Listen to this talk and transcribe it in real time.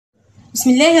بسم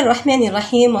الله الرحمن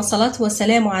الرحيم، والصلاة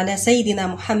والسلام على سيدنا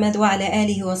محمد وعلى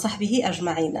آله وصحبه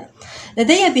أجمعين.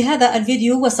 لدي بهذا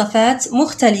الفيديو وصفات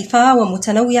مختلفة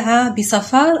ومتنوعة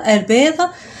بصفار البيض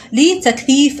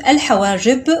لتكثيف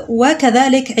الحواجب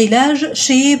وكذلك علاج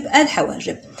شيب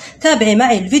الحواجب. تابعي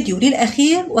معي الفيديو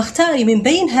للأخير واختاري من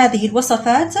بين هذه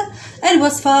الوصفات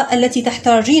الوصفة التي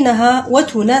تحتاجينها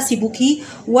وتناسبك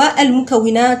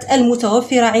والمكونات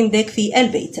المتوفرة عندك في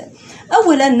البيت.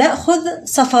 أولا نأخذ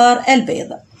صفار البيض.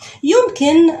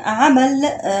 يمكن عمل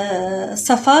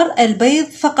صفار البيض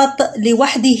فقط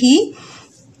لوحده.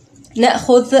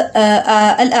 نأخذ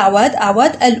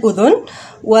أعواد الأذن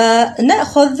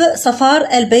ونأخذ صفار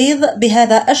البيض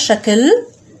بهذا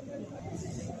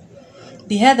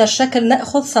الشكل.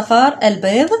 نأخذ صفار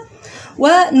البيض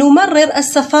ونمرر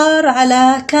الصفار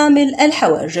على كامل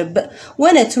الحواجب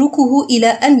ونتركه إلى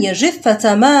أن يجف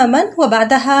تماما،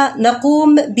 وبعدها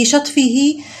نقوم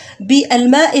بشطفه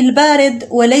بالماء البارد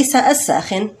وليس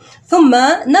الساخن، ثم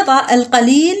نضع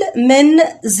القليل من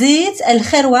زيت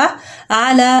الخروع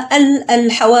على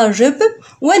الحواجب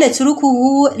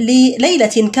ونتركه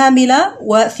لليلة كاملة،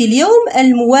 وفي اليوم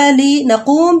الموالي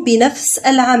نقوم بنفس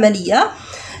العملية.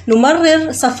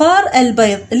 نمرر صفار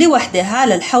البيض لوحده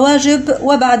على الحواجب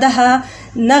وبعدها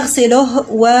نغسله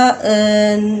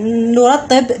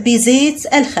ونرطب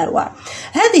بزيت الخروع.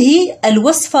 هذه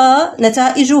الوصفة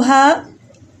نتائجها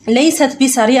ليست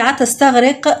بسريعة،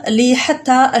 تستغرق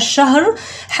لحتى الشهر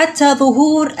حتى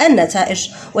ظهور النتائج،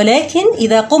 ولكن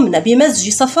إذا قمنا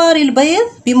بمزج صفار البيض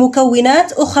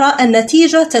بمكونات أخرى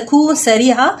النتيجة تكون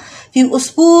سريعة. في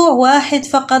أسبوع واحد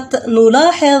فقط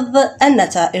نلاحظ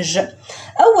النتائج.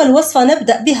 أول وصفة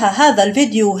نبدأ بها هذا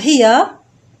الفيديو هي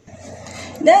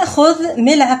نأخذ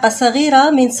ملعقة صغيرة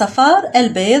من صفار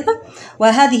البيض،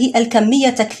 وهذه الكمية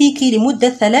تكفيك لمدة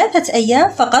 3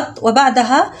 أيام فقط،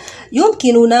 وبعدها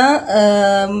يمكننا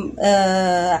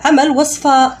عمل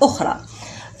وصفة أخرى.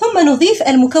 ثم نضيف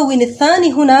المكون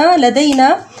الثاني. هنا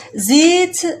لدينا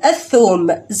زيت الثوم.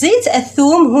 زيت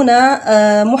الثوم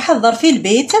هنا محضر في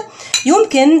البيت،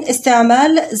 يمكن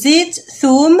استعمال زيت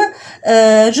ثوم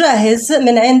جاهز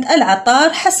من عند العطار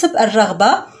حسب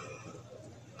الرغبة.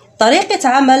 طريقة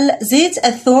عمل زيت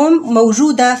الثوم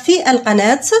موجودة في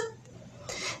القناة.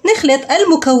 نخلط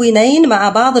المكونين مع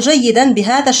بعض جيدا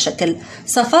بهذا الشكل،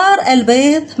 صفار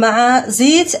البيض مع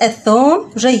زيت الثوم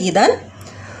جيدا،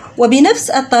 وبنفس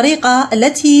الطريقة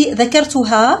التي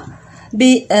ذكرتها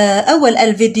بأول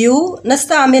الفيديو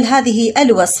نستعمل هذه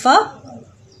الوصفة.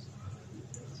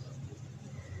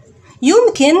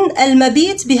 يمكن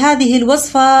المبيت بهذه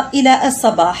الوصفة إلى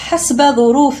الصباح حسب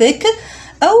ظروفك،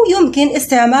 أو يمكن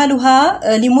استعمالها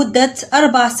لمدة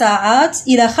 4 ساعات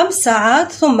إلى 5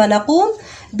 ساعات ثم نقوم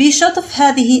بشطف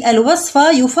هذه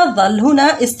الوصفة. يفضل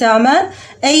هنا استعمال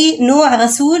أي نوع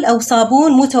غسول أو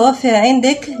صابون متوفر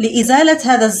عندك لإزالة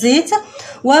هذا الزيت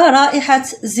ورائحة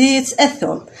زيت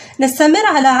الثوم. نستمر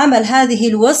على عمل هذه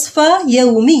الوصفة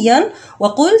يوميا،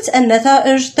 وقلت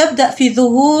النتائج تبدأ في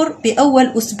الظهور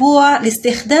بأول أسبوع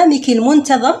لاستخدامك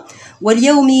المنتظم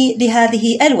واليومي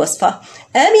لهذه الوصفة.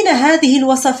 آمنة هذه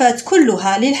الوصفات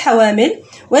كلها للحوامل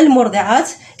والمرضعات،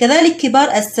 كذلك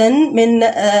كبار السن من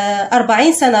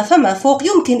 40 سنة فما فوق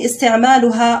يمكن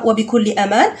استعمالها وبكل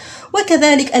أمان،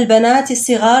 وكذلك البنات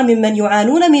الصغار ممن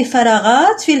يعانون من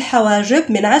فراغات في الحواجب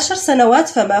من 10 سنوات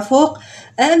فما فوق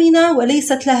آمنة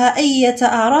وليست لها أي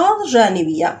أعراض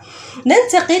جانبية.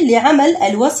 ننتقل لعمل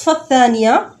الوصفة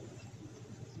الثانية.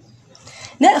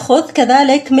 نأخذ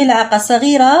كذلك ملعقة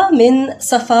صغيرة من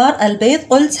صفار البيض.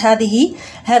 قلت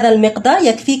هذا المقدار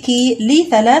يكفيك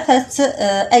ل3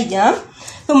 أيام.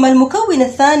 ثم المكون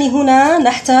الثاني هنا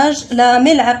نحتاج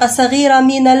لملعقة صغيرة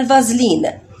من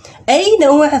الفازلين. أي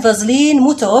نوع فازلين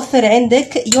متوفر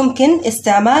عندك يمكن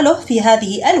استعماله في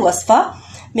هذه الوصفة.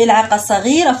 ملعقة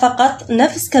صغيرة فقط،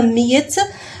 نفس كمية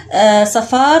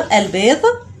صفار البيض،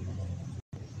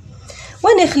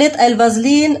 ونخلط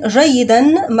الفازلين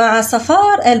جيدا مع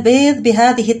صفار البيض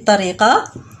بهذه الطريقة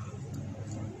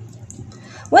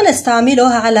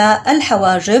ونستعمله على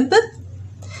الحواجب.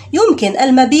 يمكن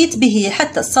المبيت به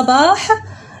حتى الصباح،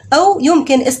 أو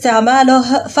يمكن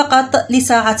استعماله فقط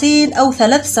ل2 أو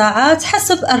 3 ساعات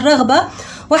حسب الرغبة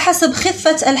وحسب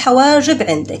خفة الحواجب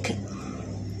عندك.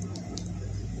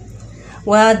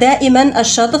 ودائما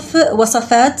الشطف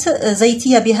وصفات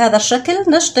زيتية بهذا الشكل.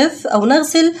 نشطف أو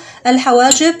نغسل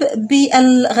الحواجب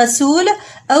بالغسول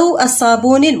أو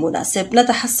الصابون المناسب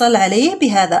نتحصل عليه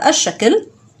بهذا الشكل.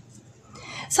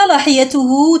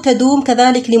 صلاحيته تدوم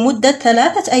كذلك لمدة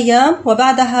 3 أيام،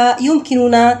 وبعدها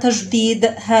يمكننا تجديد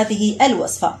هذه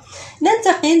الوصفة.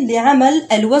 ننتقل لعمل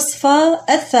الوصفة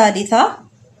الثالثة.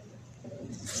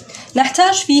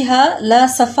 نحتاج فيها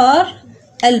لصفار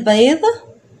البيض،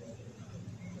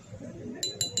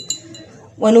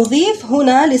 ونضيف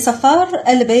هنا لصفار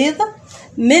البيض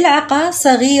ملعقة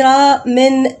صغيرة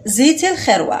من زيت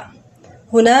الخروع.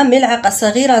 هنا ملعقة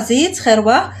صغيرة زيت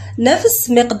خروع نفس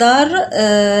مقدار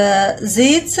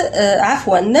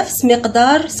نفس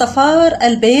مقدار صفار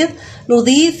البيض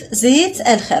نضيف زيت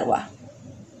الخروع.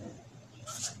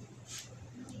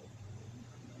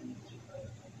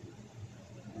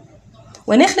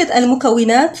 ونخلط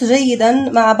المكونات جيدا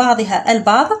مع بعضها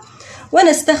البعض،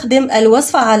 ونستخدم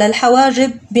الوصفة على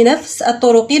الحواجب بنفس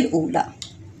الطرق الأولى.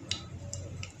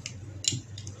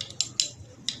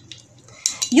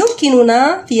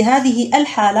 يمكننا في هذه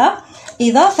الحالة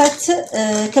إضافة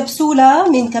كبسولة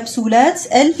من كبسولات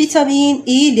الفيتامين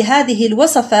إي لهذه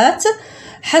الوصفات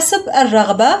حسب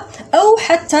الرغبة، أو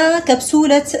حتى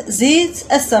كبسولة زيت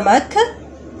السمك.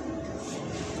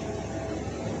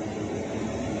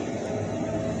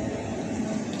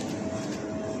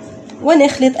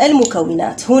 ونخلط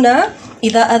المكونات. هنا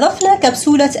إذا أضفنا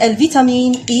كبسولة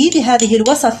الفيتامين إي لهذه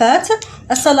الوصفات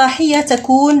الصلاحية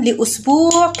تكون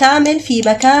لأسبوع كامل في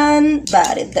مكان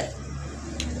بارد.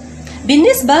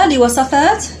 بالنسبة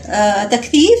لوصفات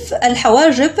تكثيف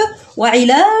الحواجب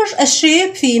وعلاج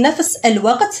الشيب في نفس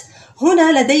الوقت،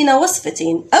 هنا لدينا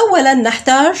وصفتين. أولا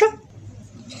نحتاج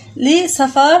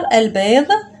لصفار البيض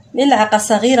ملعقة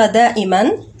صغيرة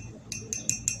دائما،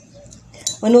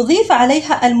 ونضيف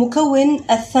عليها المكون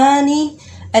الثاني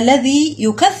الذي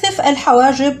يكثف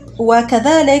الحواجب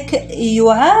وكذلك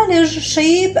يعالج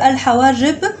شيب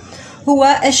الحواجب،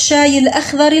 هو الشاي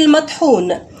الأخضر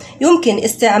المطحون. يمكن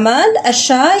استعمال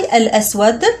الشاي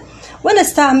الأسود،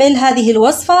 ونستعمل هذه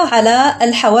الوصفة على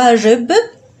الحواجب.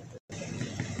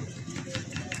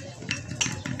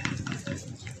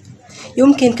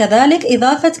 يمكن كذلك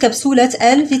إضافة كبسولة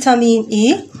الفيتامين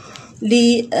إي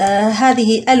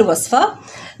لهذه الوصفة.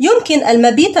 يمكن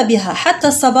المبيت بها حتى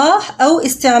الصباح أو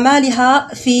استعمالها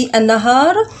في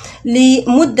النهار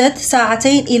لمدة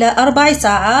 2 إلى 4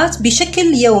 ساعات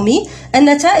بشكل يومي.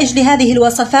 النتائج لهذه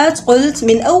الوصفات قلت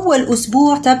من أول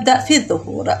أسبوع تبدأ في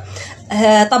الظهور.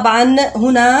 طبعا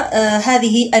هنا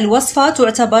هذه الوصفة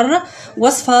تعتبر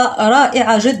وصفة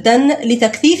رائعة جدا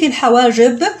لتكثيف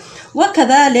الحواجب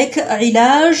وكذلك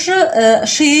علاج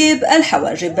شيب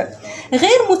الحواجب.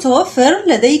 غير متوفر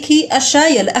لديك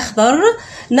الشاي الأخضر،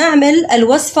 نعمل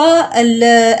الوصفة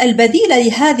البديلة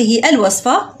لهذه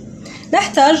الوصفة.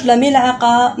 نحتاج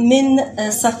لملعقة من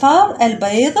صفار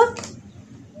البيض،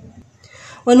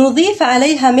 ونضيف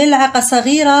عليها ملعقة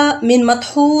صغيرة من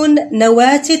مطحون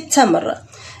نواة التمر.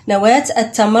 نواة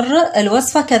التمر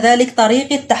الوصفة كذلك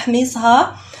طريقة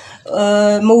تحميصها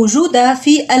موجودة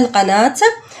في القناة.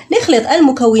 نخلط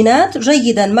المكونات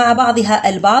جيدا مع بعضها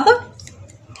البعض.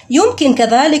 يمكن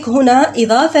كذلك هنا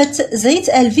إضافة زيت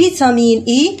الفيتامين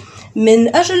إي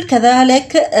من أجل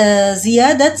كذلك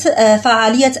زيادة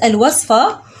فعالية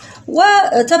الوصفة،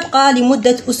 وتبقى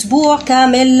لمدة أسبوع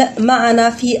كامل معنا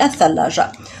في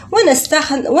الثلاجة.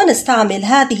 ونستعمل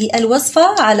هذه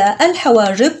الوصفة على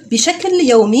الحواجب بشكل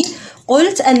يومي.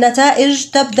 قلت النتائج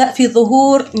تبدأ في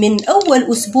الظهور من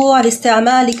أول أسبوع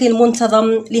لاستعمالك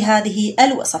المنتظم لهذه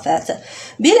الوصفات.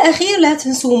 بالأخير لا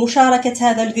تنسوا مشاركة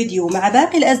هذا الفيديو مع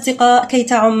باقي الأصدقاء كي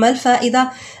تعم الفائدة.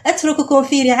 أترككم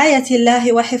في رعاية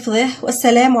الله وحفظه،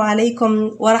 والسلام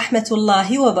عليكم ورحمة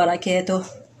الله وبركاته.